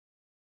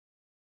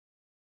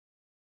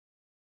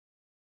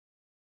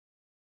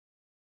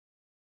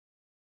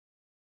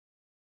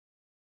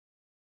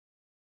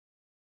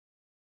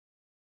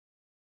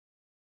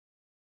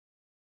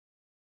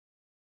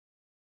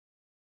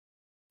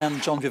I'm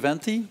John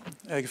Viventi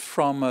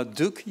from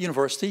Duke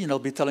University, and I'll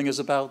be telling us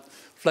about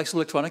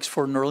flexible electronics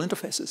for neural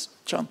interfaces.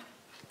 John.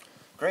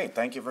 Great.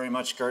 Thank you very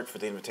much, Gert, for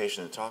the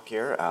invitation to talk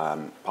here.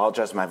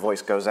 Apologize if my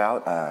voice goes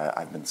out.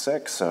 I've been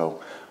sick,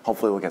 so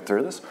hopefully we'll get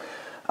through this.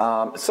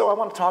 So I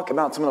want to talk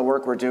about some of the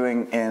work we're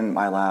doing in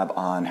my lab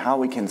on how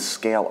we can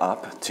scale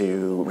up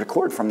to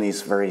record from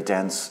these very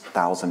dense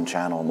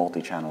 1,000-channel,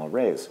 multi-channel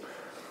arrays.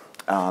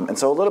 And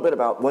so a little bit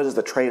about what is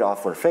the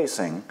trade-off we're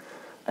facing,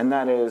 and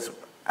that is,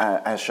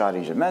 as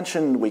Shadija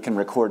mentioned, we can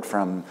record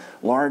from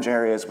large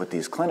areas with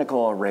these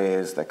clinical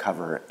arrays that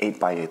cover 8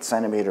 by 8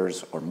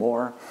 centimeters or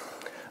more.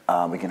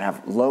 We can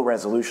have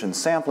low-resolution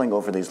sampling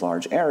over these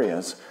large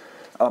areas.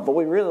 But what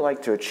we really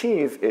like to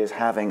achieve is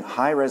having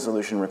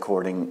high-resolution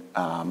recording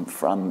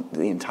from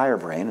the entire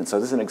brain. And so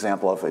this is an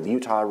example of a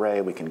Utah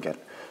array. We can get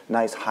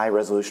nice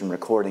high-resolution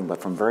recording, but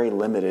from very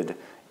limited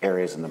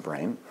areas in the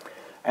brain.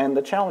 And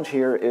the challenge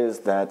here is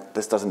that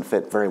this doesn't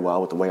fit very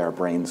well with the way our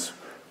brains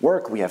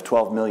work. We have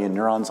 12 million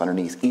neurons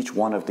underneath each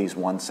one of these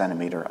 1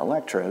 centimeter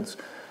electrodes.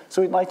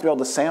 So we'd like to be able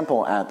to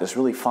sample at this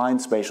really fine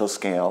spatial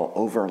scale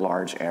over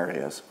large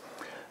areas.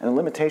 And the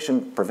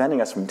limitation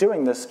preventing us from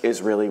doing this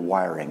is really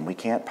wiring. We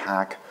can't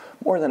pack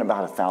more than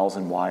about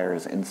 1,000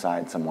 wires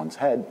inside someone's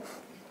head,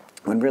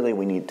 when really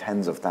we need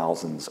tens of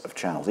thousands of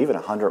channels. Even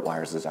 100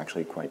 wires is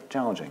actually quite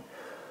challenging.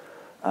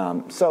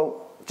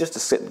 So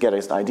just to get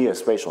an idea of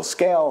spatial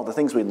scale, the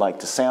things we'd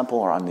like to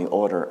sample are on the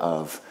order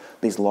of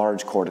these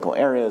large cortical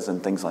areas,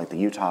 and things like the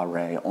Utah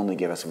array only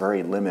give us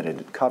very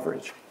limited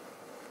coverage.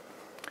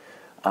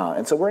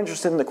 And so we're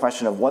interested in the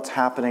question of what's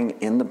happening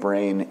in the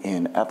brain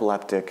in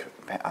epileptic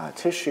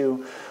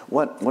tissue.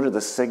 What are the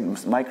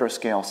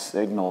microscale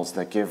signals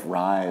that give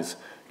rise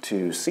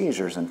to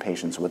seizures in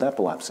patients with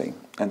epilepsy?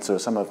 And so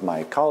some of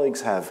my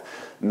colleagues have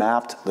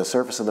mapped the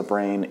surface of the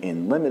brain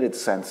in limited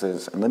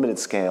senses and limited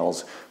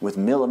scales with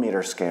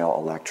millimeter scale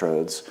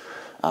electrodes.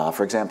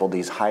 For example,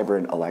 these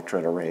hybrid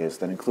electrode arrays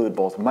that include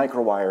both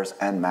microwires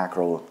and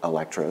macro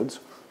electrodes.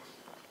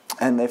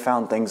 And they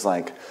found things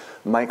like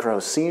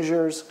micro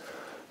seizures.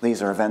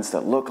 These are events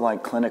that look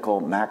like clinical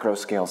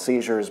macro-scale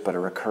seizures, but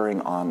are occurring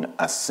on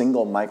a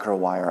single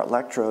microwire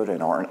electrode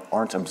and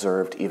aren't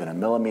observed even a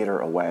millimeter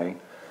away.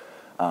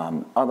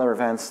 Other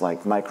events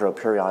like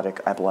microperiodic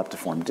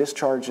epileptiform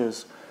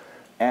discharges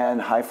and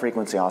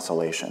high-frequency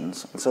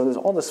oscillations. And so there's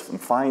all this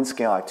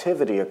fine-scale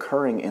activity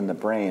occurring in the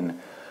brain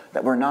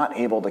that we're not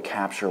able to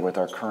capture with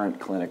our current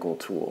clinical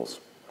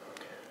tools.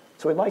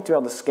 So we'd like to be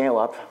able to scale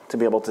up to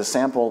be able to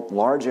sample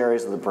large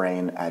areas of the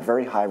brain at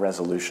very high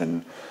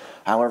resolution.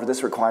 However,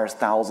 this requires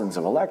thousands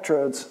of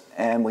electrodes,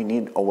 and we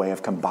need a way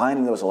of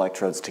combining those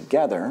electrodes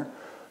together,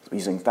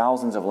 using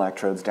thousands of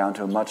electrodes down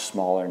to a much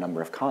smaller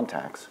number of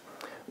contacts.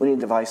 We need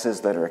devices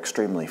that are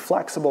extremely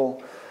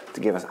flexible to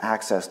give us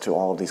access to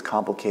all of these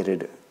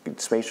complicated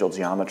spatial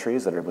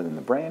geometries that are within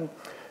the brain,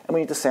 and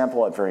we need to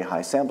sample at very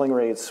high sampling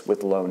rates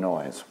with low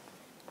noise.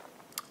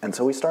 And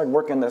so we started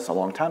working this a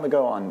long time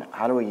ago on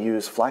how do we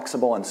use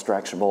flexible and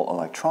stretchable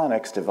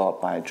electronics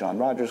developed by John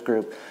Rogers'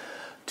 group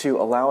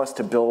to allow us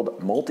to build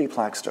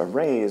multiplexed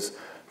arrays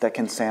that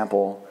can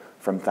sample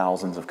from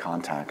thousands of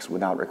contacts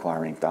without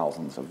requiring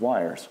thousands of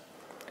wires.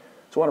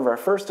 So one of our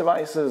first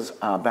devices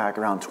back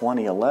around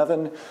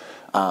 2011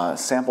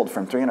 sampled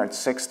from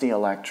 360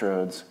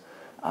 electrodes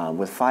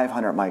with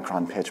 500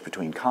 micron pitch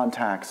between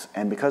contacts,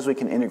 and because we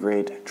can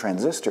integrate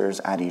transistors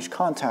at each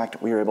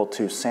contact, we were able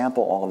to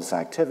sample all of this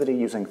activity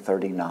using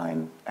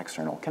 39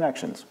 external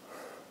connections.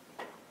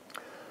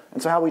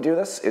 And so how we do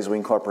this is we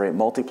incorporate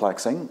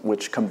multiplexing,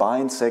 which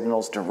combines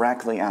signals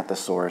directly at the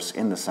source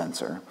in the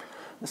sensor.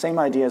 The same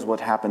idea is what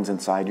happens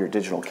inside your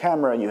digital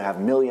camera. You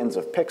have millions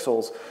of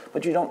pixels,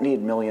 but you don't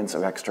need millions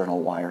of external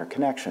wire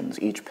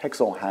connections. Each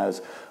pixel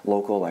has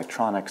local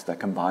electronics that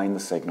combine the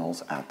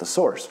signals at the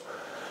source.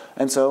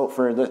 And so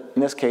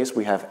in this case,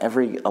 we have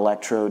every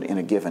electrode in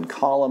a given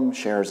column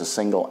shares a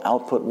single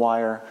output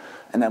wire,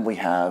 and then we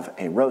have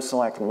a row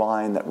select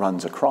line that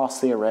runs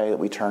across the array that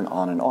we turn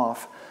on and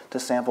off to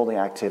sample the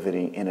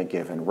activity in a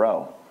given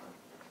row.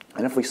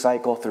 And if we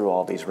cycle through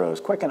all these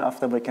rows quick enough,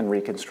 then we can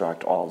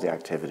reconstruct all of the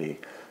activity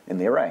in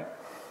the array.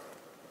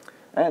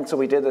 And so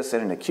we did this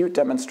in an acute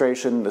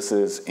demonstration. This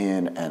is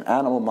in an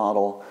animal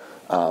model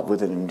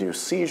with an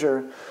induced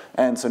seizure.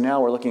 And so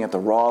now we're looking at the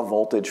raw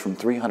voltage from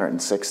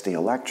 360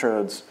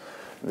 electrodes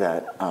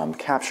that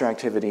capture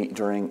activity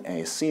during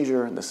a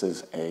seizure. This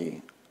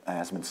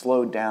has been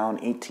slowed down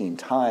 18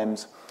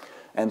 times.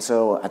 And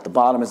so at the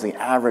bottom is the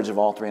average of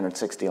all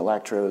 360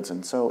 electrodes.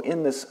 And so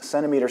in this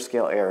centimeter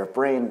scale area of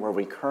brain where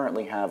we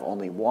currently have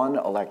only one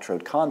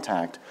electrode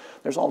contact,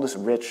 there's all this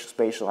rich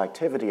spatial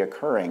activity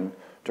occurring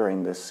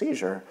during this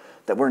seizure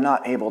that we're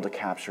not able to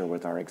capture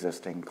with our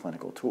existing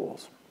clinical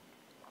tools.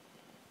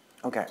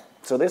 Okay,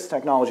 so this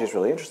technology is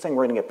really interesting.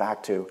 We're going to get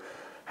back to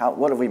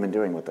what have we been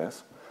doing with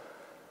this.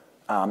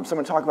 So I'm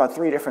going to talk about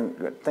 3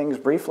 different things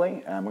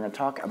briefly. We're going to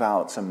talk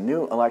about some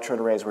new electrode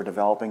arrays we're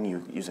developing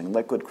using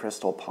liquid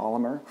crystal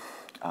polymer.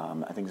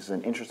 I think this is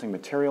an interesting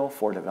material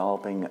for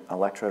developing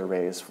electrode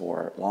arrays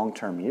for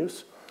long-term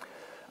use.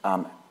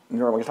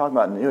 we're talking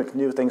about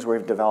new things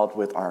we've developed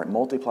with our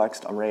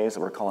multiplexed arrays that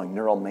we're calling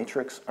neural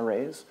matrix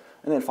arrays.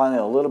 And then finally,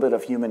 a little bit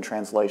of human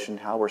translation,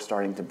 how we're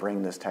starting to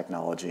bring this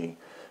technology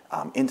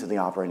into the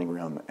operating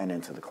room and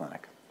into the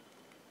clinic.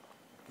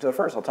 So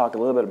first, I'll talk a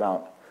little bit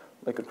about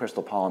liquid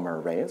crystal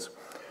polymer arrays.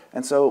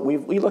 And so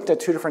we looked at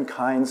two different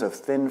kinds of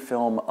thin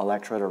film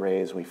electrode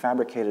arrays. We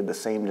fabricated the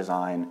same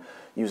design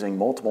using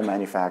multiple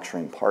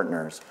manufacturing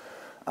partners.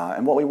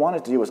 And what we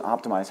wanted to do was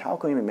optimize how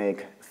can we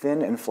make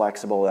thin and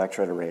flexible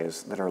electrode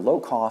arrays that are low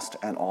cost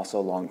and also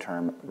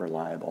long-term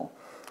reliable.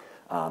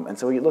 And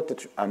so we looked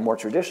at a more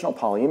traditional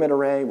polyimide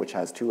array, which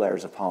has 2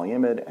 layers of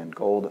polyimide and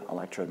gold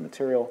electrode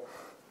material.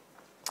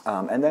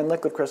 And then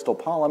liquid crystal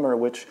polymer,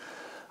 which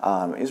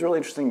is really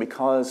interesting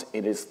because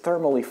it is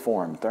thermally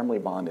formed,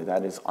 thermally bonded.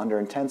 That is, under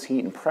intense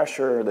heat and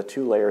pressure, the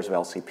 2 layers of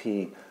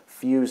LCP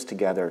fuse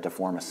together to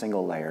form a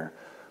single layer,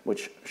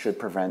 which should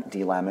prevent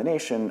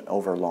delamination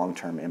over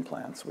long-term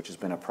implants, which has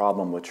been a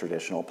problem with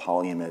traditional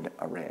polyimide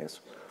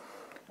arrays.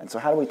 And so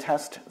how do we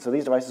test? So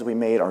these devices we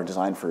made are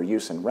designed for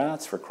use in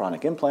rats for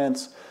chronic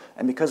implants,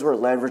 and because we're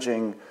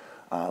leveraging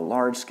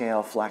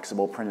large-scale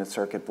flexible printed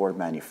circuit board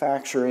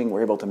manufacturing,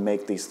 we're able to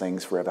make these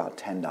things for about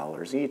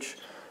 $10 each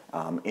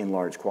in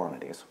large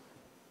quantities.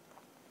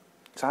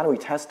 So how do we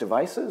test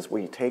devices?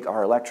 We take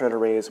our electrode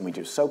arrays and we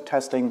do soak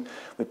testing.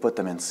 We put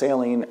them in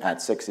saline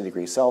at 60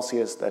 degrees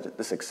Celsius.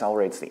 This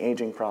accelerates the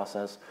aging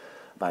process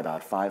by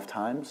about 5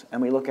 times.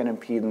 And we look at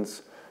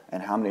impedance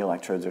and how many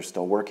electrodes are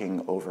still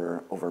working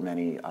over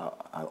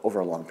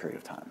a long period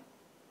of time.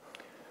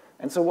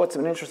 And so what's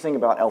been interesting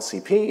about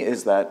LCP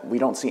is that we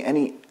don't see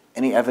any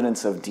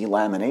evidence of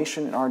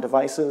delamination in our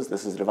devices.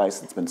 This is a device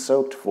that's been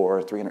soaked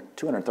for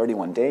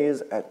 231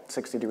 days at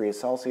 60 degrees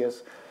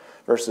Celsius,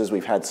 versus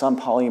we've had some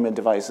polyimide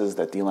devices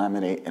that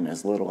delaminate in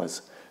as little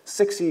as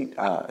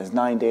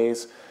 9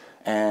 days,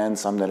 and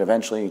some that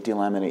eventually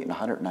delaminate in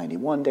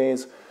 191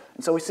 days.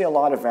 And so we see a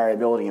lot of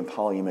variability in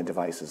polyimide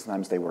devices.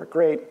 Sometimes they work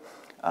great,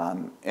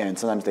 and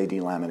sometimes they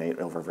delaminate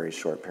over a very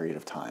short period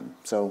of time.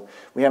 So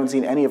we haven't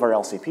seen any of our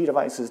LCP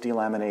devices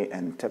delaminate,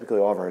 and typically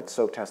all of our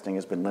soak testing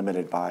has been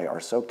limited by our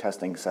soak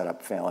testing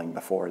setup failing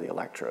before the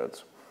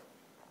electrodes.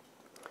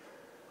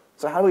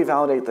 So how do we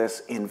validate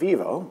this in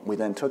vivo? We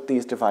then took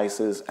these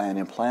devices and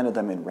implanted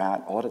them in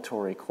rat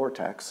auditory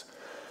cortex.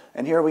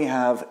 And here we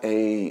have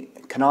a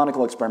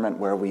canonical experiment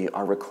where we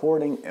are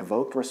recording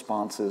evoked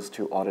responses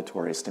to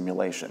auditory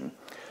stimulation.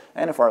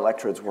 And if our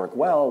electrodes work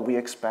well, we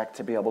expect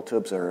to be able to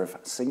observe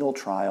single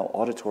trial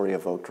auditory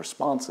evoked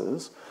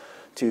responses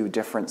to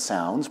different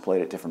sounds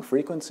played at different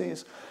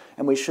frequencies.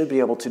 And we should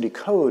be able to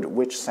decode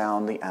which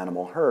sound the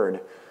animal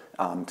heard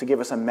to give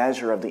us a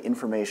measure of the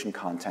information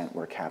content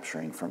we're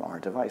capturing from our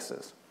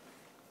devices.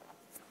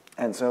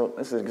 And so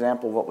this is an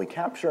example of what we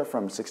capture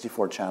from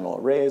 64-channel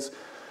arrays.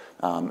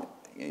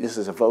 This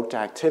is evoked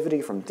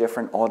activity from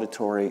different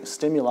auditory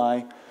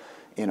stimuli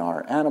in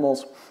our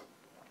animals.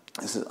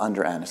 This is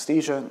under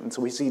anesthesia, and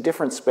so we see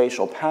different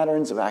spatial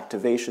patterns of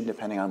activation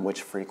depending on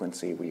which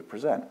frequency we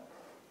present.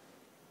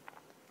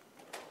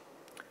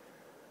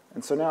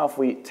 And so now if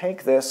we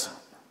take this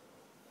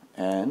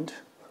and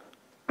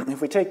if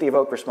we take the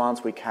evoked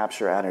response we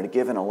capture at a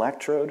given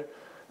electrode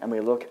and we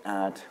look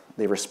at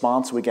the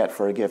response we get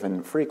for a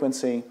given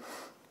frequency,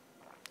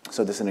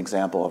 so this is an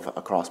example of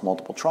across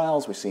multiple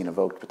trials, we see an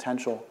evoked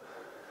potential.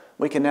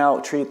 We can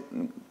now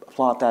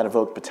plot that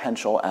evoked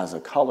potential as a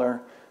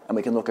color, and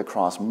we can look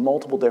across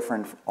multiple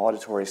different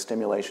auditory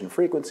stimulation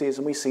frequencies,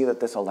 and we see that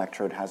this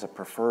electrode has a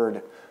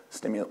preferred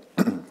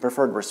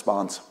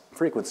response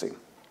frequency.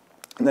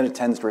 And then it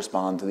tends to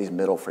respond to these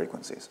middle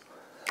frequencies.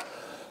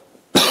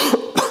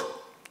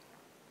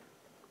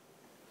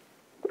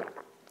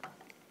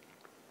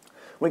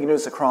 We can do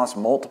this across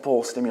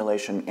multiple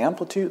stimulation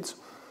amplitudes,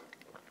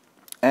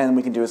 and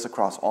we can do this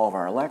across all of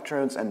our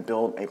electrodes and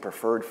build a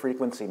preferred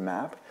frequency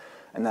map,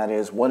 and that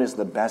is what is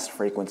the best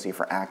frequency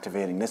for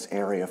activating this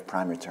area of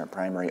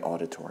primary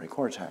auditory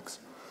cortex.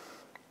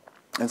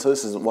 And so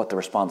this is what the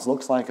response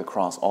looks like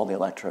across all the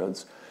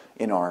electrodes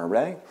in our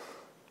array.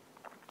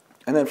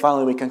 And then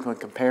finally we can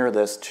compare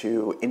this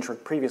to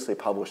previously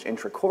published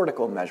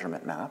intracortical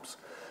measurement maps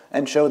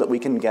and show that we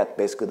can get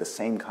basically the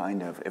same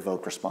kind of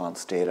evoked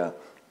response data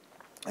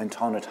and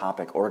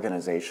tonotopic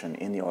organization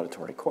in the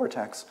auditory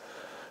cortex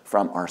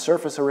from our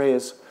surface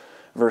arrays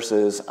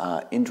versus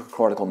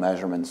intracortical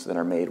measurements that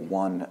are made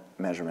one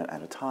measurement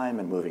at a time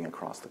and moving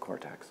across the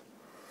cortex.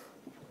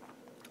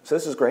 So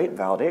this is great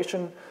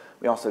validation.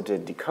 We also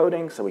did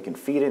decoding, so we can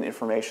feed in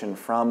information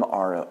from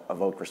our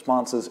evoked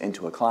responses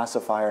into a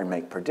classifier and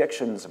make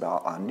predictions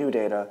on new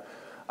data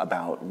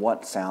about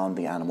what sound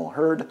the animal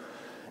heard.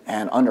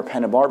 And under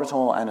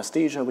pentobarbital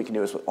anesthesia, we can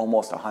do this with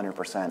almost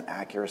 100%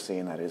 accuracy,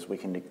 and that is we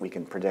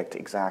can predict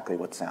exactly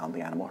what sound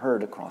the animal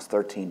heard across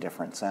 13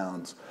 different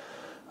sounds.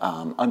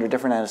 Under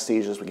different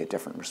anesthesias, we get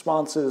different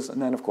responses,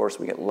 and then, of course,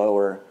 we get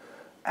lower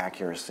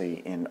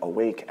accuracy in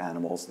awake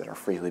animals that are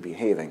freely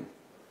behaving.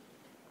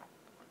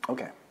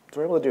 Okay, so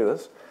we're able to do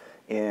this.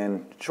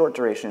 In short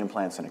duration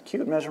implants and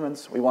acute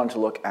measurements, we wanted to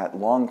look at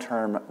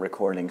long-term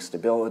recording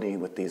stability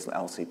with these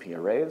LCP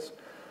arrays.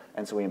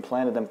 And so we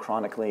implanted them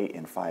chronically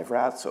in 5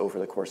 rats over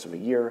the course of a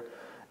year,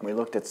 and we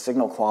looked at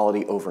signal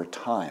quality over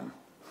time.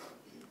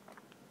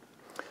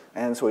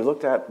 And so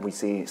we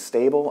see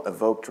stable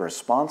evoked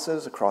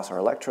responses across our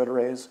electrode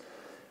arrays,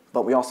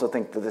 but we also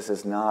think that this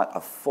is not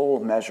a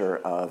full measure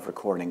of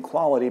recording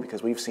quality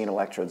because we've seen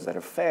electrodes that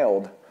have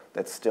failed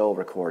that still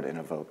record an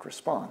evoked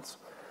response.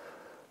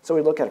 So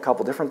we look at a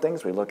couple different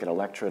things. We look at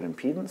electrode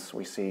impedance.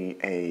 We see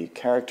a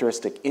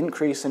characteristic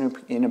increase in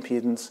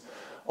impedance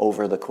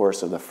over the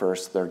course of the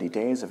first 30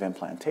 days of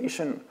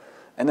implantation.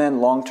 And then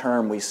long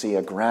term, we see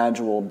a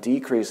gradual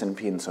decrease in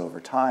impedance over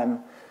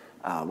time.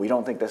 We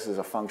don't think this is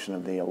a function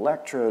of the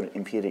electrode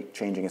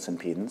changing its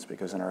impedance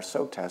because in our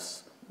soak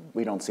tests,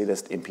 we don't see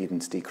this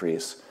impedance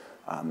decrease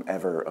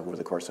ever over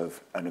the course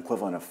of an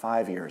equivalent of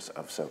 5 years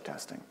of soak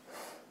testing.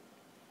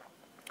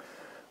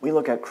 We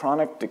look at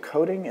chronic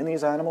decoding in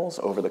these animals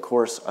over the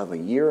course of a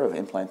year of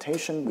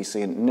implantation. We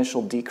see an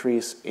initial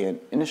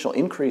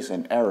increase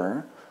in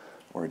error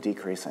or a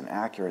decrease in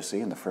accuracy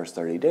in the first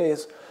 30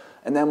 days.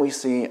 And then we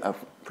see a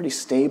pretty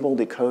stable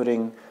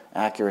decoding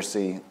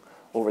accuracy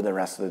over the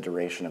rest of the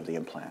duration of the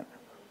implant.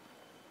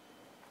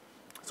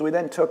 So we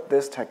then took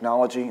this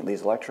technology,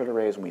 these electrode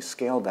arrays, and we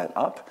scaled that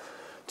up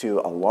to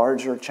a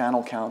larger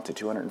channel count to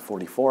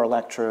 244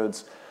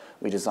 electrodes.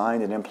 We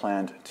designed an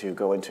implant to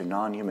go into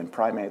non-human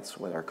primates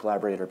with our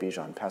collaborator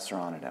Bijan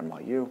Pesseron at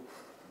NYU.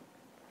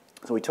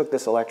 So we took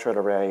this electrode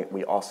array,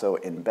 we also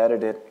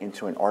embedded it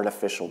into an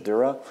artificial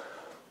dura.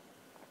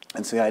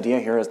 And so the idea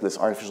here is this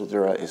artificial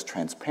dura is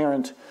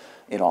transparent.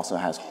 It also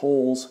has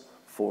holes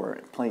for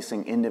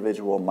placing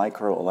individual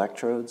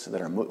microelectrodes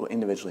that are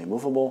individually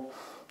movable.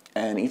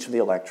 And each of the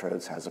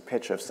electrodes has a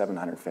pitch of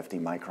 750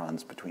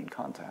 microns between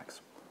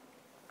contacts.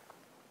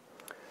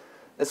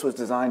 This was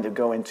designed to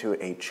go into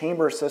a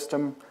chamber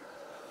system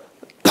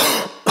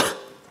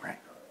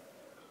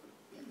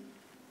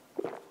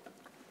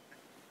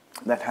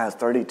that has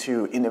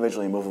 32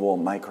 individually movable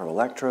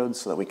microelectrodes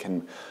so that we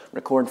can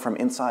record from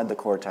inside the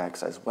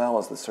cortex as well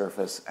as the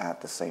surface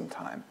at the same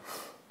time.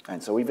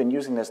 And so we've been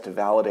using this to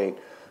validate,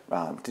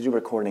 to do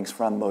recordings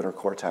from motor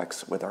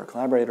cortex with our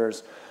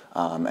collaborators,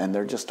 and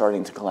they're just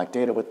starting to collect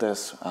data with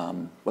this.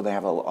 Well, they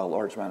have a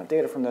large amount of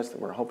data from this that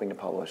we're hoping to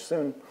publish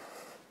soon,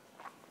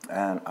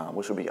 and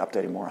we should be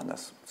updating more on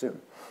this soon.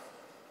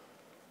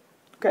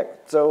 Okay,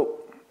 so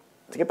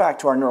to get back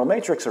to our neural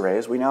matrix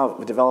arrays, we now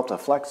have developed a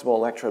flexible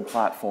electrode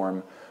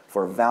platform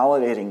for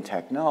validating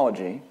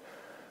technology.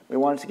 We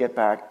wanted to get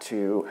back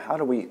to how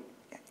do we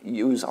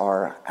use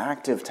our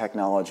active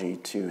technology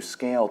to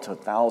scale to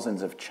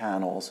thousands of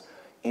channels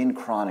in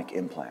chronic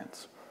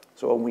implants.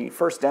 So when we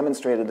first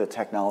demonstrated the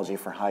technology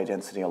for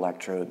high-density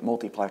electrode,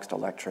 multiplexed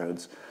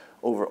electrodes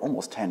over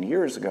almost 10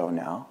 years ago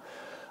now,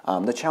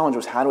 the challenge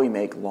was how do we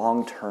make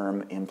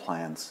long-term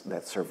implants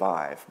that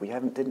survive? We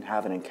didn't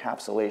have an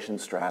encapsulation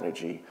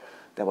strategy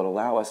that would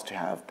allow us to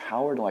have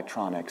powered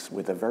electronics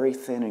with a very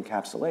thin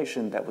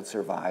encapsulation that would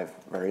survive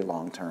very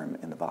long-term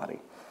in the body.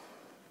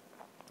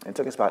 It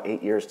took us about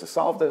 8 years to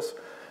solve this.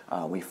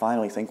 We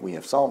finally think we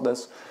have solved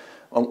this.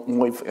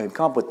 We've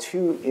come up with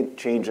 2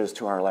 changes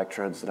to our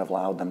electrodes that have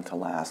allowed them to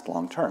last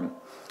long-term.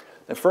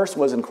 The first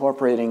was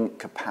incorporating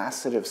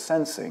capacitive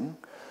sensing,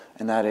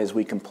 and that is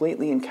we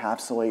completely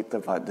encapsulate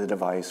the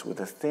device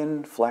with a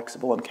thin,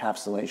 flexible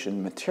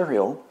encapsulation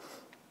material,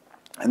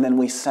 and then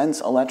we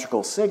sense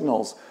electrical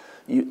signals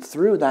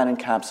through that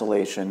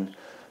encapsulation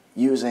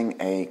using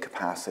a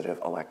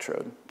capacitive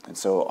electrode. And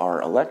so our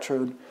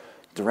electrode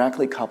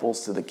directly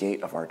couples to the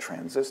gate of our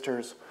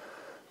transistors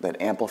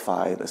that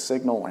amplify the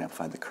signal or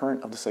amplify the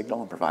current of the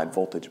signal and provide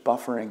voltage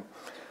buffering.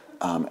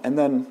 And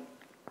then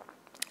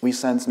we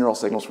sense neural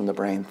signals from the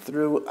brain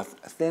through a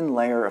thin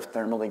layer of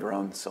thermally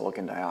grown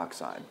silicon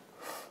dioxide.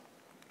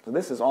 So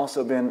this has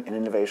also been an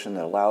innovation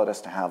that allowed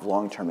us to have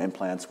long-term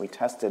implants. We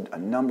tested a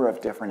number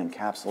of different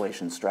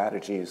encapsulation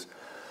strategies.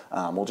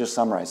 We'll just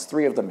summarize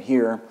 3 of them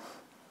here.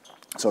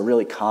 So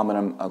really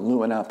common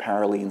Lumina,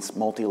 Paralene's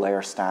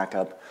multi-layer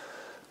stack-up,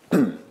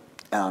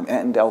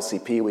 and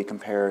LCP. We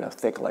compared a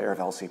thick layer of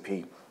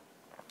LCP.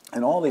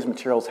 And all these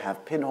materials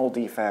have pinhole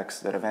defects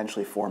that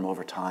eventually form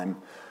over time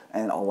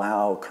and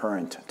allow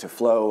current to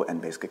flow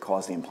and basically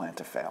cause the implant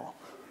to fail.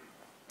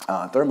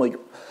 Thermally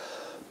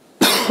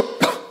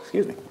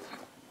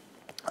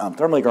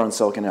grown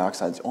silicon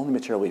dioxide is the only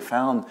material we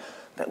found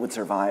that would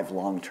survive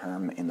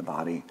long-term in the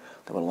body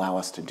that would allow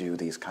us to do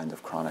these kinds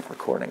of chronic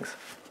recordings.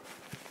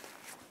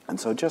 And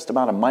so just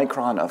about a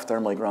micron of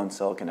thermally grown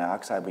silicon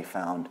dioxide we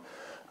found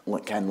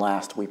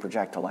we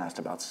project to last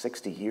about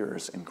 60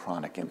 years in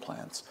chronic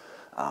implants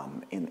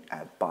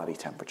at body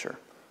temperature.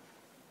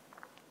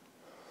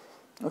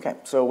 Okay,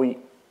 so we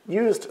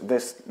used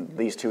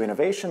these 2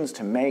 innovations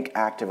to make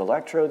active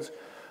electrodes.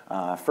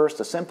 First,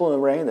 a simple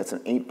array that's an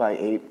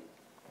 8x8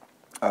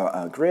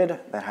 grid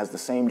that has the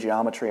same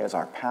geometry as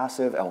our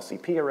passive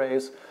LCP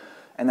arrays.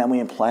 And then we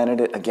implanted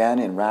it again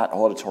in rat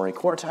auditory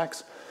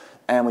cortex.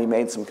 And we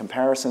made some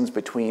comparisons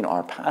between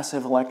our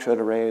passive electrode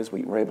arrays.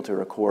 We were able to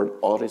record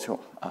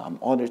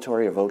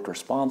auditory evoked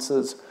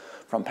responses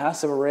from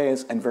passive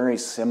arrays and very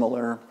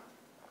similar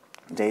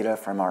data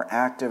from our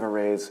active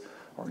arrays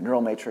or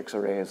neural matrix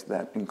arrays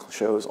that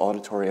shows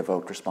auditory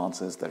evoked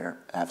responses that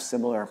have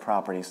similar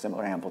properties,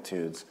 similar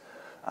amplitudes,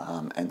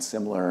 and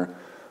similar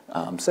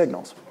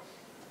signals.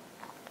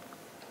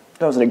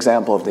 That was an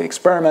example of the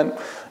experiment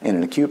in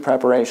an acute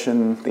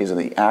preparation. These are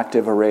the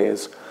active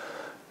arrays.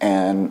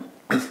 And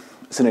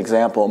it's an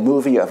example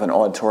movie of an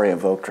auditory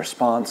evoked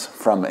response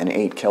from an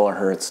 8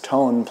 kilohertz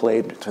tone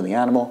played to the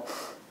animal.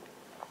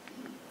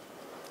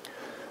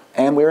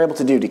 And we were able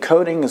to do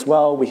decoding as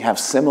well. We have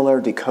similar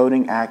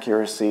decoding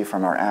accuracy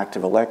from our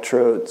active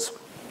electrodes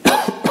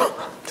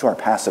to our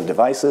passive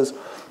devices,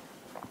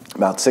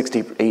 about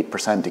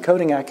 68%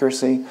 decoding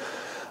accuracy.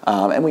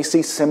 And we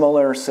see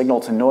similar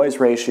signal-to-noise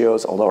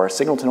ratios, although our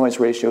signal-to-noise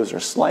ratios are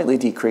slightly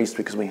decreased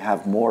because we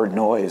have more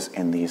noise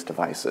in these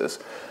devices.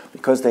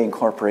 Because they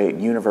incorporate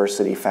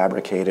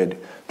university-fabricated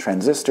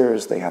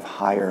transistors, they have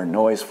higher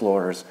noise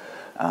floors,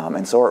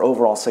 and so our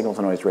overall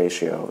signal-to-noise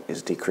ratio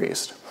is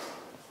decreased.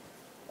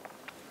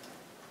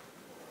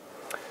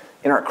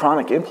 In our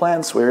chronic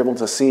implants, we were able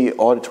to see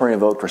auditory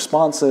evoked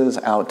responses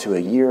out to a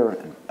year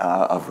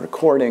of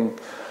recording.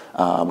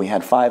 We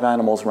had 5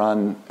 animals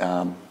run,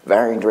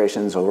 varying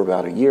durations over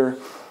about a year,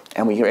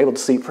 and we were able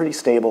to see pretty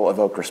stable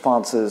evoked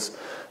responses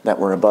that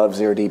were above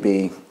 0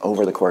 dB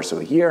over the course of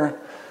a year.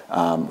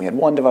 We had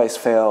 1 device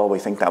fail. We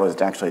think that was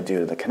actually due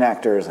to the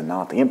connectors and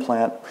not the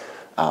implant,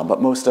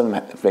 but most of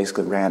them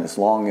basically ran as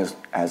long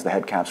as the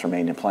head caps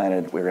remained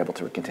implanted. We were able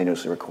to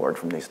continuously record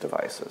from these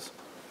devices.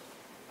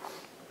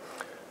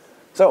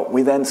 So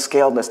we then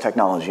scaled this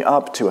technology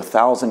up to a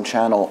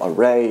 1,000-channel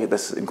array.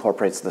 This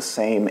incorporates the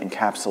same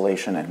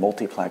encapsulation and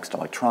multiplexed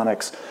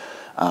electronics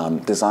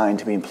designed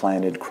to be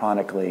implanted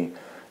chronically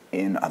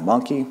in a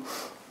monkey.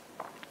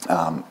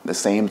 The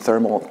same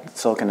thermal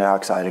silicon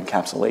dioxide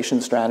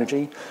encapsulation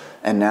strategy,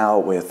 and now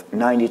with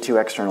 92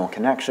 external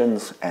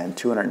connections and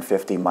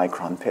 250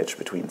 micron pitch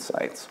between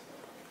sites.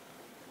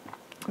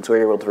 And so we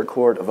were able to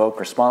record evoked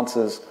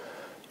responses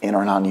in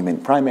our non-human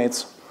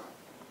primates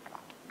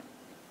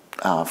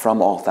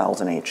from all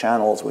 1,008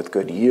 channels with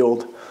good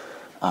yield.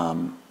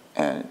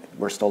 And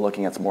we're still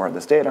looking at some more of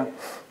this data,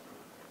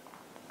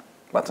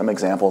 but some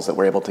examples that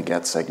we're able to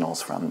get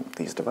signals from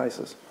these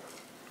devices.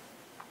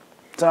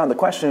 So now the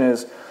question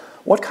is,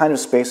 what kind of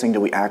spacing do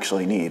we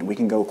actually need? We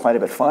can go quite a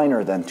bit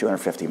finer than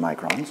 250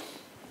 microns.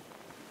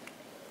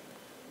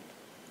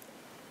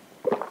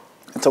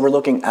 And so we're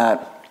looking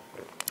at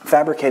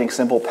fabricating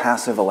simple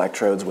passive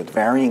electrodes with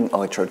varying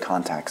electrode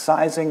contact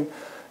sizing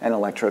and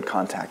electrode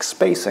contact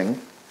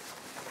spacing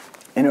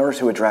in order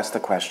to address the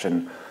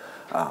question,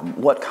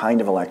 what kind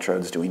of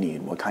electrodes do we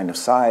need? What kind of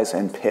size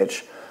and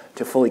pitch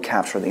to fully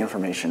capture the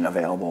information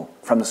available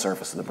from the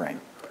surface of the brain?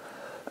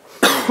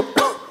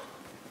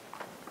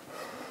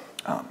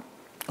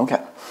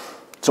 Okay,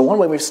 so one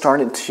way we've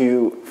started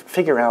to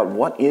figure out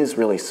what is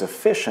really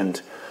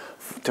sufficient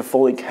to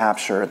fully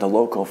capture the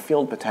local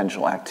field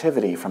potential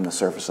activity from the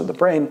surface of the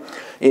brain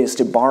is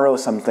to borrow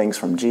some things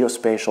from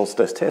geospatial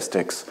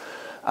statistics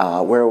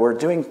where we're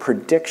doing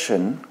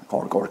prediction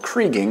or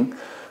kriging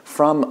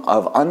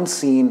of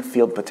unseen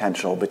field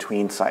potential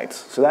between sites.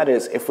 So that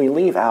is, if we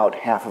leave out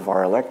half of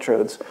our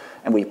electrodes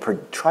and we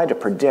try to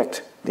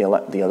predict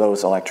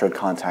those electrode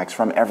contacts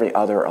from every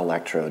other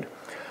electrode,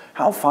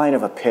 how fine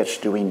of a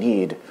pitch do we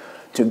need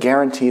to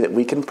guarantee that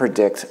we can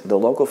predict the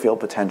local field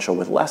potential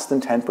with less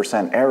than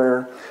 10%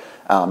 error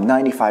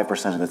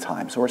 95% of the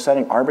time? So we're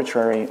setting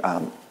arbitrary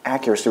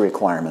accuracy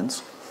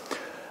requirements.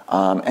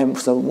 And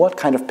so what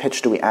kind of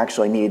pitch do we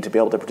actually need to be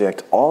able to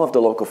predict all of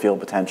the local field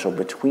potential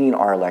between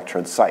our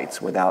electrode sites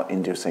without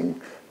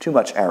inducing too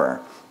much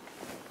error?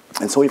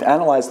 And so we've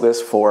analyzed this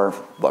for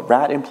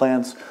rat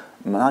implants,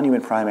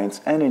 non-human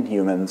primates, and in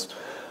humans.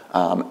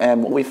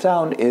 And what we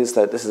found is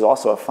that this is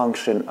also a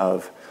function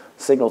of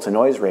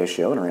signal-to-noise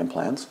ratio in our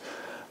implants.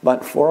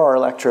 But for our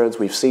electrodes,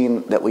 we've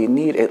seen that we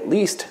need at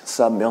least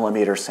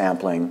sub-millimeter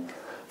sampling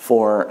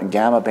for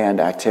gamma band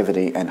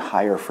activity and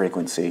higher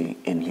frequency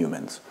in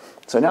humans.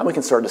 So now we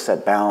can start to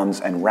set bounds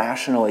and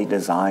rationally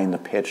design the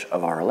pitch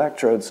of our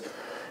electrodes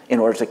in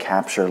order to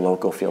capture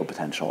local field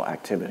potential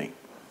activity.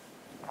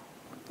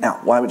 Now,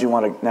 why would you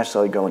want to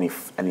necessarily go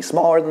any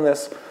smaller than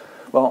this?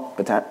 Well,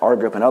 our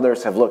group and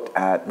others have looked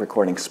at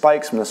recording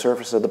spikes from the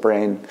surface of the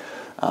brain,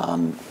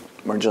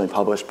 originally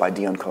published by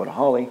Dion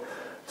Kodahali.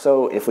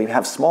 So if we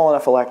have small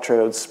enough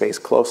electrodes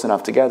spaced close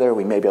enough together,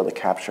 we may be able to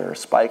capture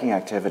spiking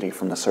activity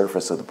from the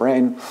surface of the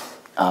brain.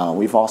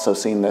 We've also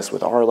seen this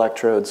with our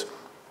electrodes.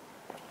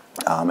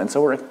 And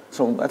so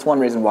that's one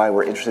reason why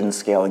we're interested in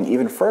scaling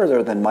even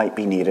further than might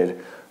be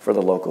needed for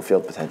the local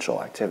field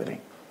potential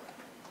activity.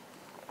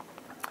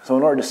 So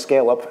in order to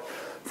scale up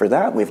for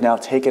that, we've now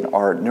taken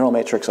our neural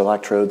matrix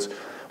electrodes.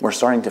 We're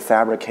starting to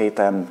fabricate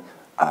them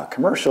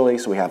commercially,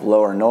 so we have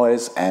lower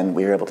noise, and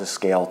we're able to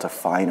scale to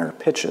finer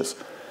pitches.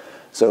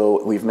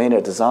 So we've made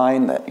a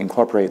design that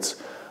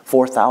incorporates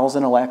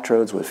 4,000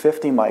 electrodes with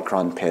 50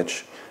 micron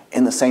pitch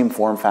in the same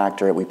form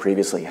factor we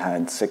previously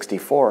had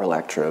 64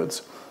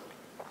 electrodes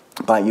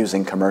by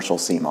using commercial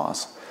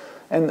CMOS.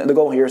 And the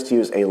goal here is to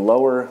use a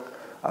lower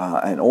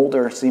an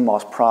older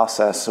CMOS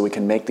process so we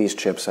can make these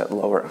chips at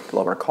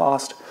lower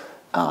cost,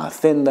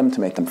 thin them to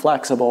make them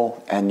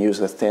flexible, and use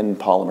a thin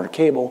polymer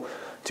cable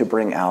to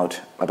bring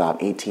out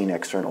about 18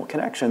 external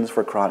connections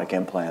for chronic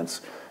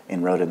implants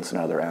in rodents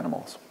and other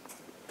animals.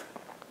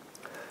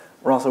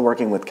 We're also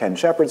working with Ken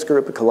Shepard's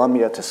group at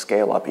Columbia to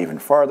scale up even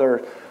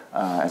farther.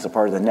 As a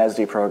part of the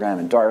NESD program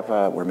in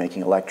DARPA, we're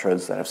making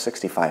electrodes that have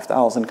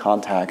 65,000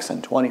 contacts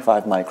and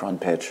 25 micron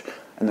pitch,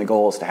 and the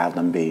goal is to have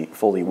them be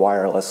fully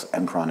wireless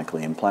and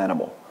chronically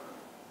implantable.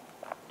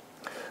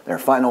 Their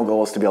final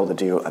goal is to be able to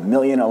do 1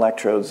 million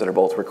electrodes that are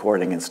both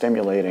recording and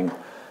stimulating,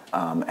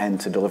 and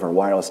to deliver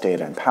wireless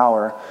data and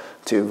power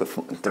to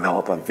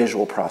develop a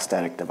visual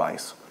prosthetic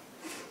device.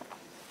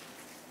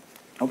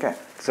 Okay,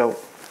 so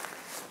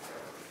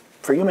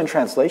for human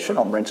translation,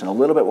 I'll mention a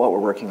little bit what we're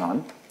working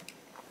on.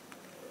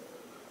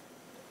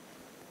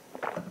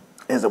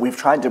 Is that we've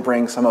tried to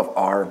bring some of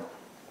our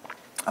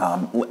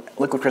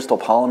liquid crystal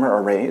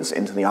polymer arrays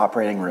into the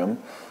operating room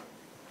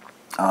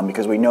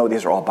because we know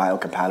these are all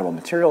biocompatible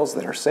materials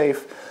that are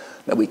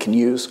safe, that we can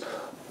use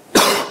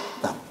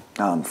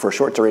for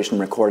short duration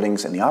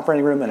recordings in the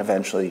operating room and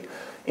eventually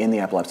in the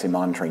epilepsy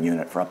monitoring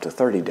unit for up to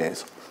 30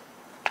 days.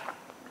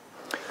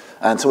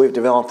 And so we've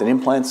developed an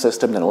implant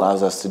system that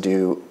allows us to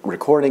do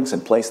recordings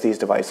and place these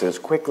devices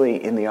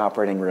quickly in the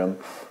operating room,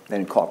 then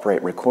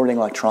incorporate recording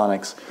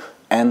electronics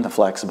and the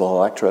flexible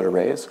electrode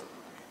arrays.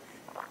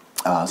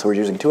 So we're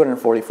using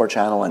 244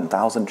 channel and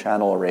 1,000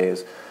 channel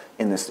arrays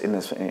in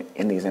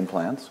these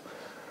implants.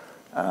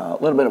 A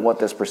little bit of what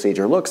this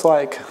procedure looks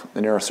like.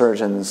 The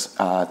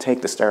neurosurgeons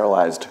take the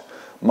sterilized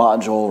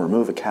module,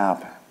 remove a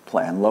cap,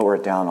 and lower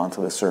it down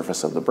onto the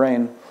surface of the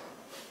brain,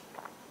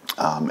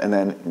 and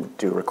then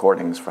do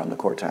recordings from the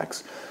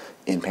cortex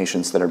in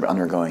patients that are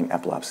undergoing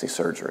epilepsy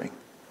surgery.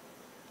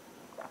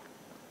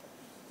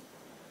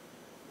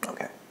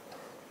 Okay.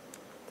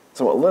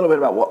 So a little bit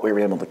about what we were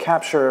able to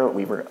capture.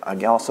 We were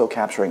also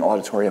capturing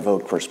auditory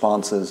evoked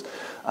responses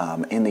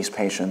in these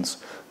patients.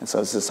 And so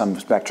this is some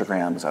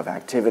spectrograms of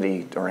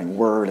activity during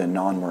word and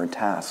non-word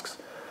tasks.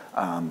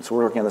 So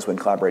we're working on this in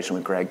collaboration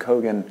with Greg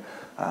Kogan,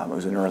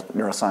 who's a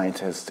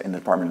neuroscientist in the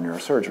Department of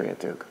Neurosurgery at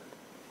Duke.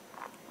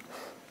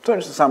 So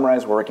just to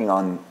summarize, we're working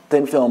on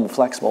thin film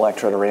flexible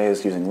electrode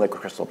arrays using liquid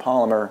crystal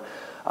polymer,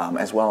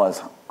 as well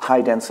as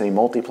high-density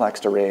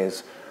multiplexed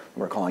arrays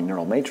we're calling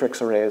neural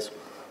matrix arrays,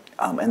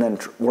 and then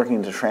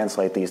working to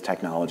translate these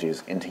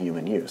technologies into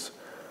human use.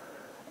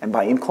 And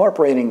by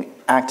incorporating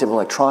active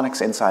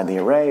electronics inside the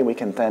array, we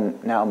can then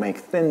now make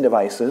thin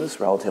devices,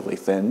 relatively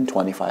thin,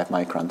 25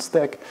 microns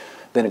thick,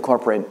 then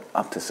incorporate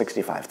up to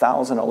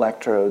 65,000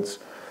 electrodes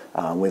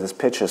with a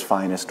pitch as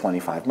fine as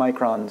 25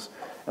 microns.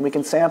 And we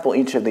can sample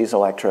each of these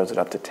electrodes at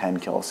up to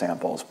 10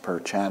 kilosamples per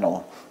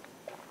channel.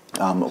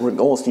 Our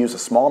goal is to use a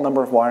small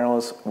number of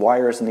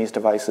wires in these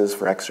devices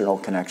for external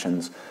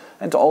connections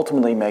and to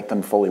ultimately make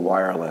them fully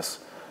wireless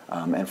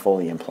and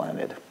fully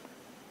implanted.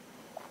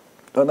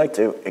 So I'd like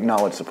to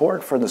acknowledge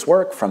support for this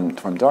work from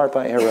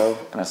DARPA, AERO,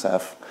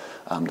 NSF,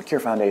 the Cure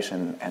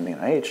Foundation, and the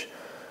NIH,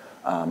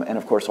 and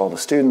of course all the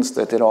students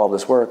that did all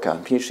this work,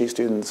 PhD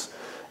students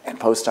and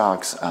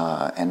postdocs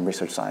and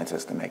research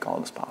scientists to make all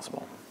of this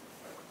possible.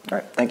 All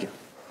right, thank you.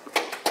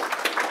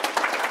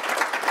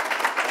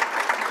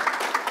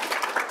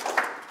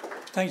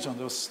 Thanks, John.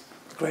 That was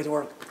great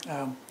work.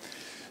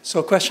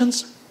 So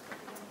questions?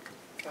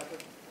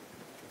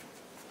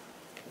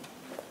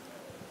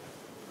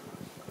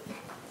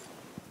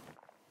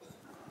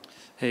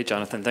 Hey,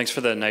 Jonathan. Thanks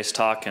for the nice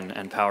talk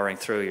and powering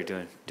through.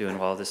 You're doing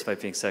well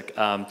despite being sick.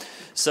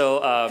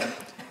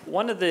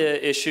 One of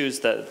the issues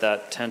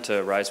that tend to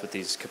arise with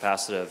these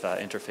capacitive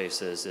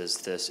interfaces is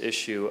this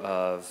issue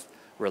of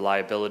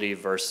reliability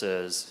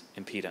versus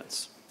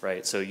impedance,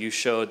 right? So you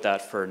showed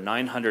that for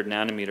 900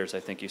 nanometers, I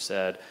think you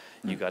said,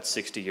 you got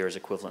 60 years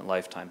equivalent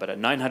lifetime. But at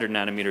 900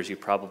 nanometers, you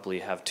probably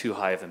have too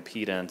high of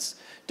impedance,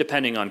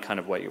 depending on kind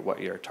of what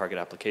your target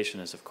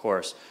application is, of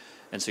course.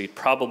 And so you'd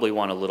probably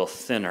want a little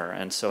thinner.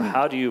 And so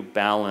how do you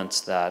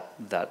balance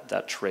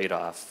that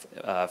trade-off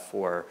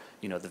for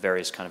the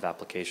various kind of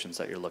applications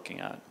that you're looking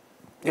at?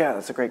 Yeah,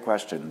 that's a great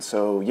question.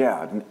 So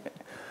yeah,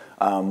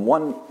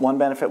 one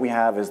benefit we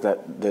have is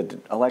that the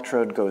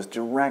electrode goes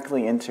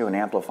directly into an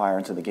amplifier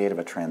into the gate of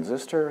a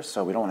transistor,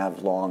 so we don't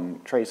have long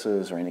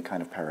traces or any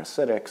kind of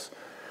parasitics.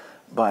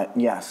 But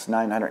yes,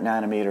 900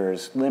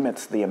 nanometers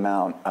limits the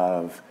amount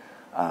of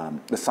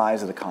the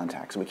size of the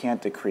contact. So we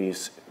can't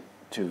decrease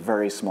to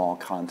very small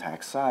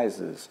contact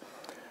sizes.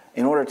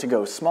 In order to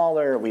go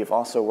smaller, we've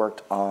also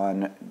worked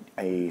on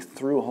a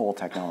through-hole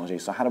technology.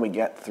 So how do we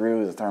get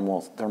through the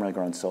thermally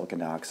grown silicon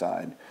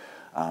dioxide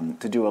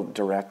to do a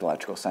direct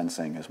electrical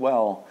sensing as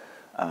well,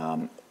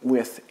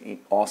 with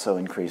also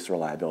increased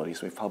reliability.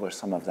 So we've published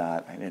some of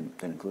that. I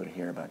didn't include it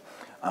here, but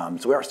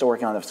so we are still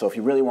working on it. So if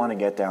you really want to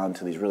get down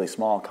to these really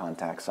small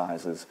contact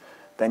sizes,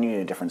 then you need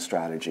a different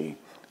strategy.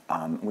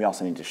 We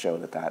also need to show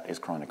that that is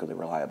chronically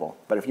reliable.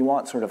 But if you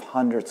want sort of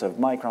hundreds of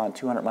micron,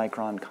 200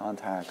 micron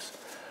contacts,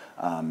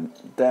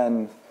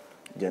 then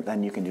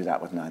you can do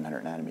that with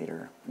 900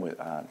 nanometer with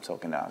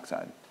silicon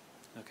dioxide.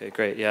 Okay,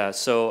 great. Yeah.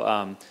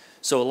 So,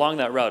 so along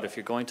that route, if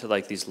you're going to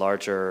like these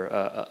larger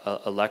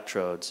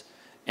electrodes,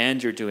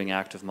 and you're doing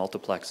active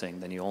multiplexing,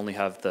 then you only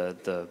have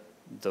the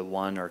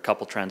one or a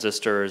couple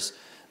transistors.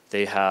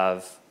 They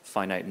have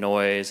finite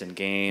noise and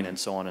gain and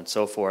so on and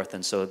so forth.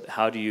 And so,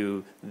 how do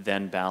you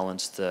then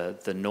balance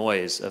the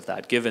noise of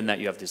that, given that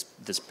you have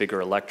this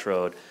bigger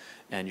electrode,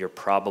 and you're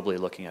probably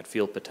looking at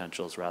field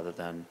potentials rather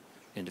than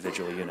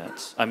individual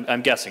units?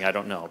 I'm guessing. I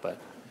don't know, but.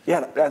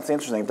 Yeah, that's the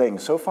interesting thing.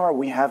 So far,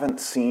 we haven't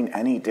seen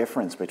any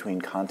difference between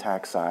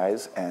contact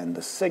size and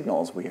the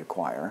signals we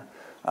acquire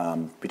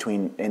in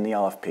the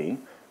LFP,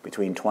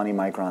 between 20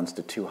 microns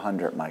to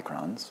 200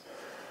 microns.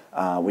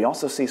 We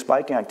also see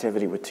spiking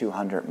activity with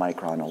 200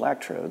 micron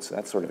electrodes.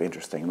 That's sort of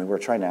interesting. I mean, we're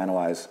trying to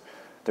analyze,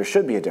 there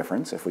should be a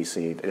difference if we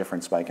see a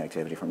different spiking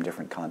activity from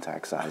different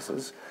contact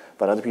sizes,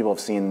 but other people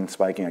have seen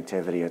spiking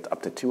activity at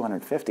up to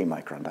 250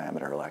 micron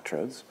diameter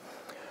electrodes.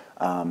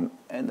 And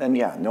then,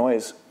 yeah,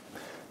 noise.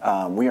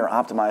 We are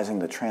optimizing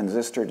the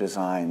transistor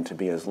design to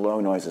be as low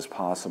noise as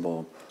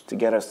possible to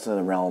get us to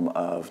the realm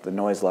of the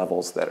noise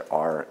levels that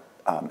our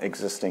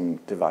existing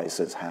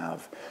devices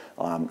have.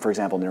 For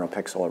example,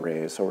 neuropixel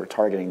arrays. So we're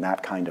targeting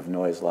that kind of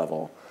noise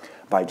level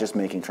by just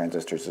making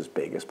transistors as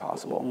big as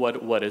possible.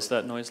 What is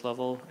that noise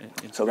level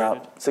integrated? So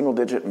about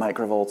single-digit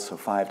microvolts, so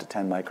 5 to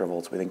 10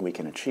 microvolts we think we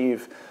can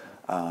achieve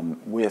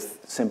with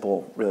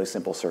really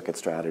simple circuit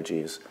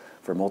strategies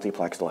for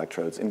multiplexed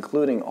electrodes,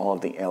 including all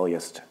of the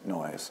aliased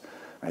noise.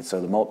 Right,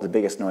 so the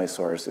biggest noise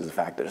source is the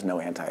fact that there's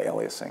no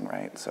anti-aliasing,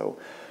 right? So,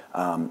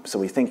 so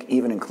we think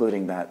even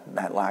including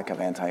that lack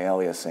of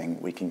anti-aliasing,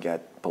 we can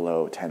get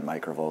below 10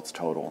 microvolts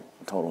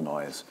total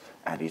noise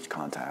at each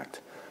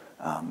contact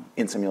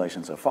in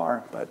simulation so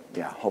far. But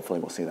yeah, hopefully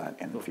we'll see that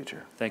in the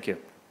future. Thank you.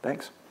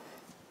 Thanks.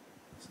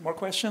 Some more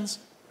questions?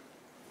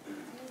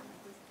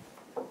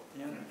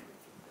 Yeah.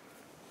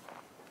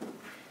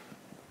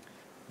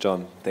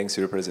 John, thanks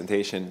for your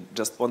presentation.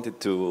 Just wanted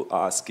to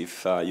ask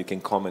if you can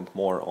comment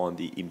more on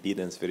the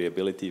impedance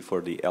variability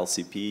for the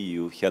LCP.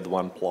 You had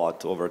one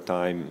plot over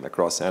time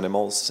across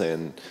animals,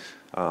 and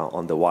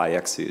on the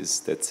y-axis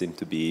that seemed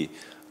to be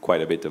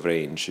quite a bit of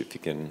range. If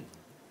you can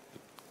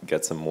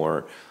get some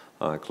more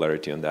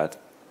clarity on that.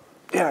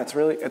 Yeah, it's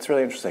really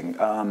interesting.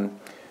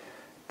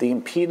 The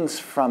impedance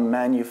from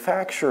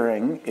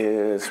manufacturing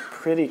is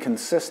pretty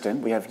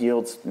consistent. We have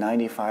yields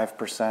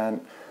 95%.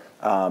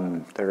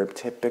 They're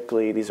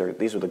typically, these are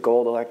the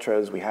gold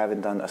electrodes. We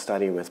haven't done a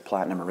study with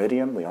platinum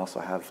iridium. We also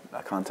have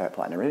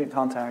platinum iridium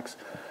contacts.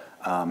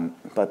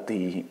 But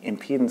the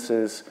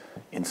impedances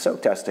in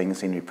soak testing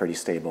seem to be pretty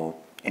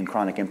stable. In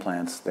chronic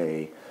implants,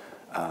 they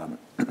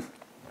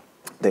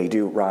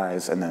do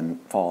rise and then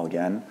fall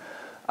again.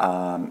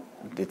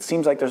 It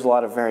seems like there's a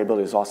lot of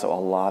variability. There's also a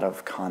lot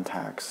of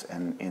contacts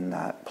in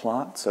that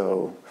plot.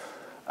 So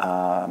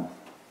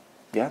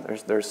yeah,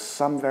 there's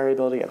some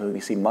variability. I mean,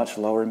 we see much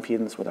lower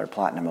impedance with our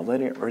platinum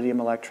iridium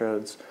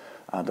electrodes.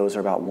 Those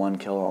are about 1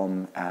 kilo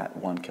ohm at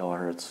 1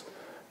 kilohertz.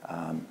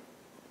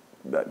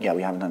 But yeah,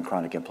 we haven't done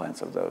chronic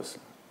implants of those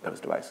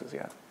devices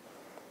yet.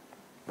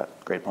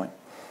 But great point.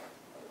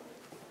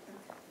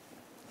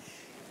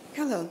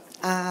 Hello,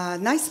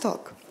 nice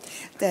talk.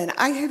 Then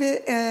I have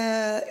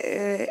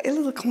a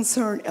little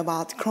concern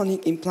about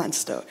chronic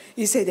implants though.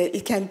 You say that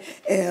it can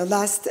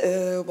last,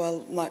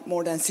 well, like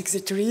more than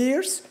 63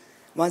 years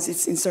once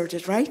it's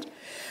inserted, right?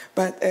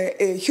 But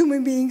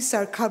human beings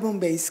are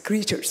carbon-based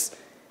creatures.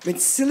 When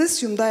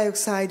silicium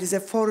dioxide is a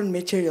foreign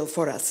material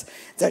for us,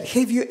 that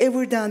have you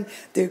ever done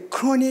the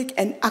chronic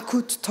and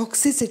acute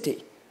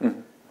toxicity?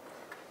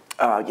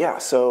 Yeah,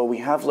 so we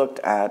have looked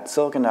at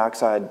silicon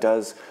dioxide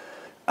does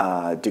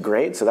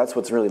degrade, so that's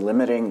what's really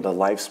limiting the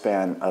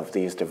lifespan of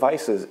these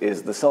devices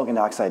is the silicon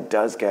dioxide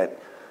does get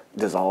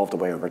dissolved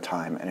away over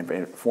time, and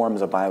it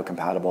forms a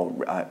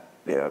biocompatible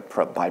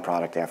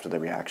byproduct after the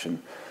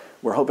reaction.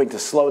 We're hoping to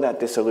slow that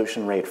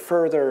dissolution rate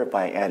further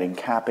by adding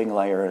capping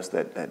layers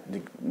that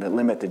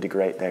limit the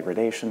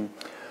degradation.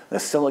 The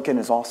silicon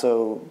is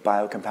also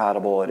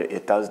biocompatible.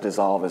 It does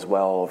dissolve as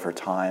well over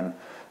time,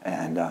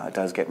 and it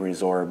does get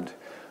resorbed.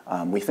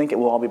 We think it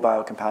will all be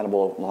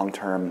biocompatible long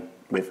term.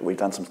 We've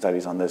done some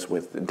studies on this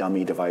with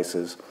dummy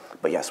devices.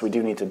 But yes, we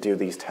do need to do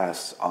these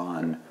tests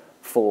on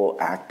full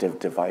active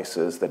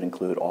devices that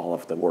include all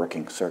of the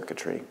working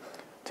circuitry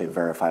to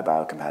verify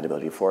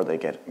biocompatibility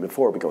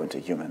before we go into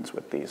humans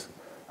with these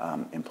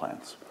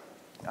implants.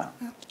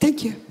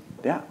 Thank you.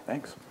 Yeah,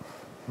 thanks.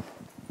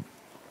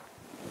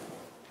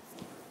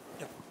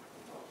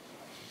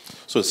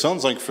 So it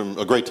sounds like from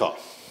a great talk.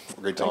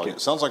 Thank you.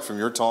 It sounds like from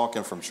your talk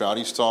and from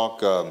Shadi's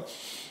talk,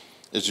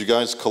 as you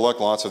guys collect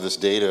lots of this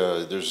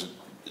data, there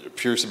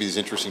appears to be these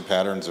interesting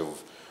patterns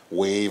of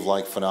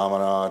wave-like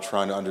phenomena,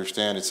 trying to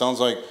understand. It sounds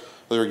like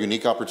there are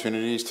unique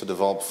opportunities to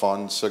develop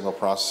fun signal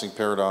processing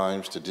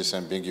paradigms, to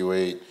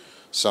disambiguate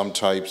some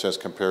types as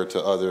compared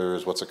to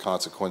others, what's a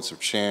consequence of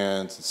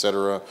chance, et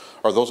cetera.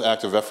 Are those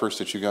active efforts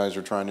that you guys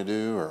are trying to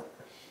do? Or?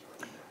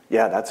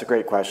 Yeah, that's a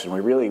great question.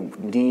 We really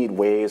need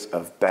ways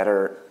of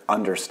better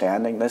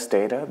understanding this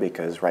data,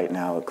 because right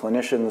now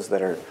clinicians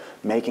that are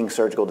making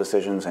surgical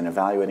decisions and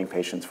evaluating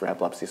patients for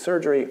epilepsy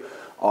surgery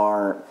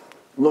are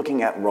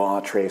looking at raw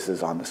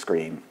traces on the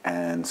screen.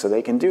 And so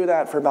they can do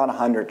that for about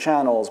 100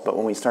 channels, but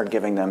when we start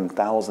giving them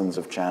thousands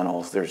of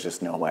channels, there's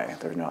just no way.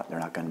 They're not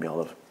going to be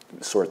able to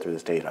sort through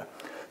this data.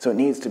 So it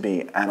needs to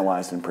be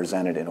analyzed and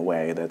presented in a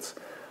way that's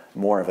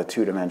more of a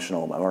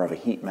two-dimensional, more of a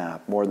heat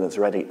map, more that's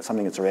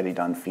something that's already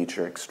done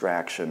feature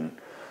extraction,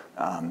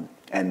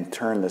 and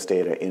turn this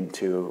data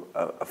into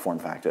a form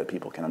factor that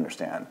people can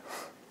understand.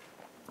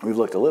 We've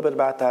looked a little bit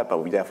about that, but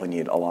we definitely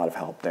need a lot of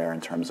help there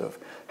in terms of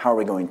how are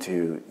we going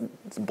to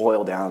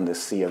boil down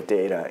this sea of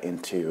data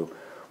into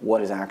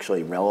what is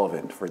actually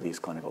relevant for these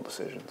clinical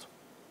decisions.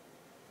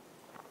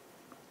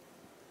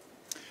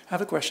 I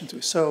have a question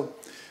too. So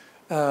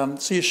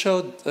you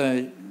showed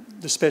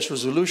the spatial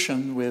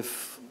resolution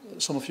with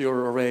some of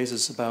your arrays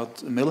is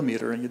about a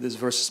millimeter, and this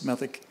very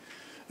systematic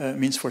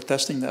means for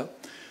testing that.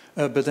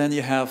 But then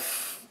you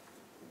have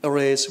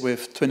arrays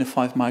with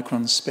 25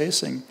 micron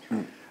spacing.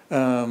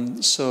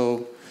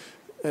 So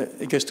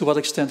I guess to what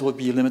extent would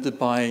be limited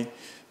by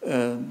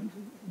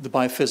the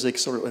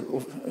biophysics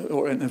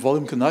or in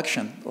volume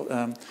conduction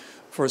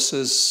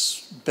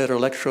versus better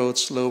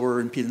electrodes,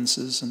 lower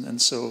impedances, and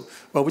so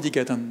what would you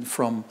get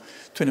from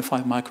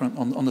 25 micron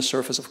on the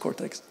surface of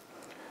cortex?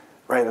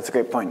 Right, that's a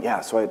great point. Yeah,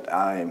 so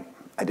I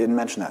didn't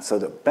mention that. So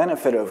the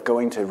benefit of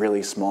going to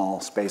really small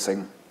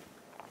spacing,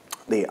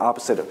 the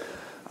opposite of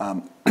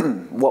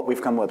what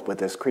we've come with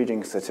this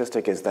Kriging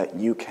statistic is that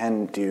you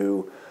can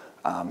do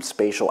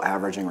spatial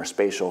averaging or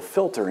spatial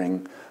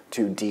filtering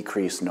to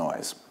decrease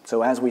noise.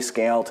 So as we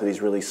scale to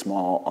these really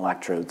small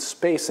electrode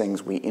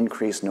spacings, we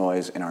increase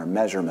noise in our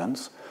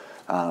measurements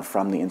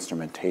from the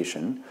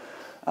instrumentation.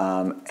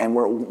 And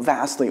we're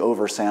vastly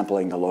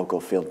oversampling the local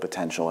field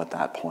potential at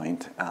that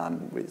point.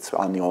 It's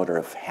on the order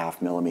of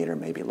 0.5 millimeter,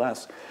 maybe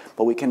less.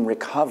 But we can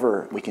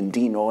recover, we can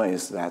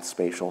denoise that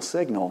spatial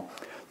signal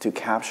to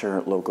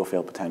capture local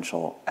field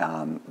potential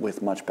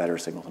with much better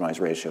signal-to-noise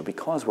ratio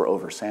because we're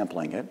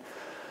oversampling it.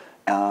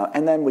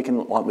 And then we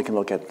can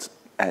look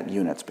at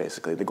units,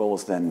 basically. The goal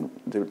is then,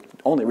 the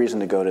only reason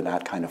to go to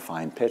that kind of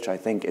fine pitch, I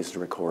think, is to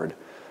record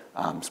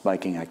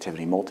spiking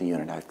activity,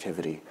 multi-unit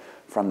activity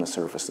from the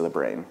surface of the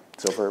brain.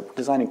 So for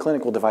designing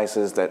clinical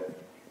devices that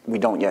we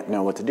don't yet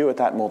know what to do with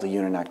that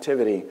multi-unit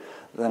activity,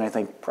 then I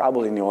think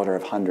probably in the order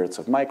of hundreds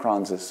of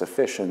microns is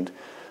sufficient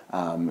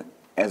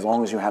as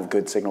long as you have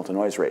good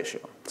signal-to-noise ratio.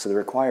 So the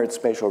required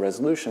spatial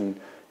resolution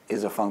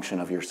is a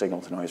function of your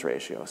signal-to-noise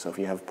ratio. So if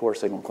you have poor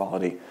signal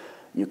quality,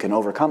 you can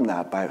overcome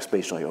that by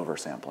spatially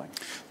oversampling.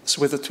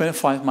 So with a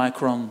 25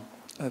 micron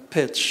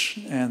pitch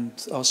and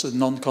also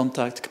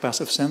non-contact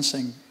capacitive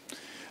sensing,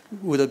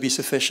 would it be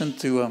sufficient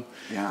to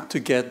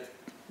get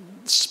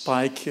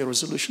spike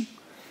resolution?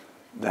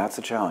 That's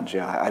a challenge,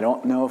 yeah. I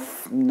don't know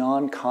if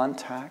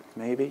non-contact,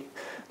 maybe.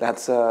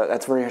 That's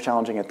very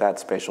challenging at that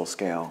spatial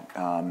scale.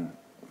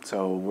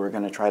 So we're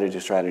going to try to do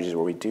strategies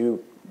where we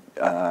do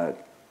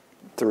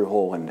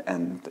through-hole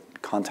and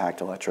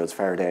contact electrodes,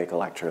 Faradaic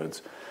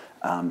electrodes,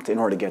 in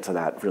order to get to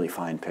that really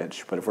fine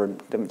pitch. But if we're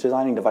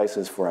designing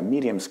devices for a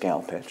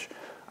medium-scale pitch,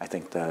 I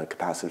think the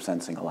capacitive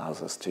sensing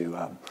allows us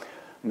to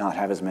not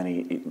have as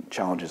many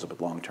challenges with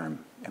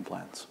long-term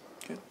implants.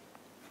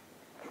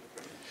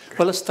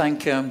 Well, let's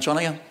thank John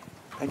again.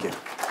 Thank you.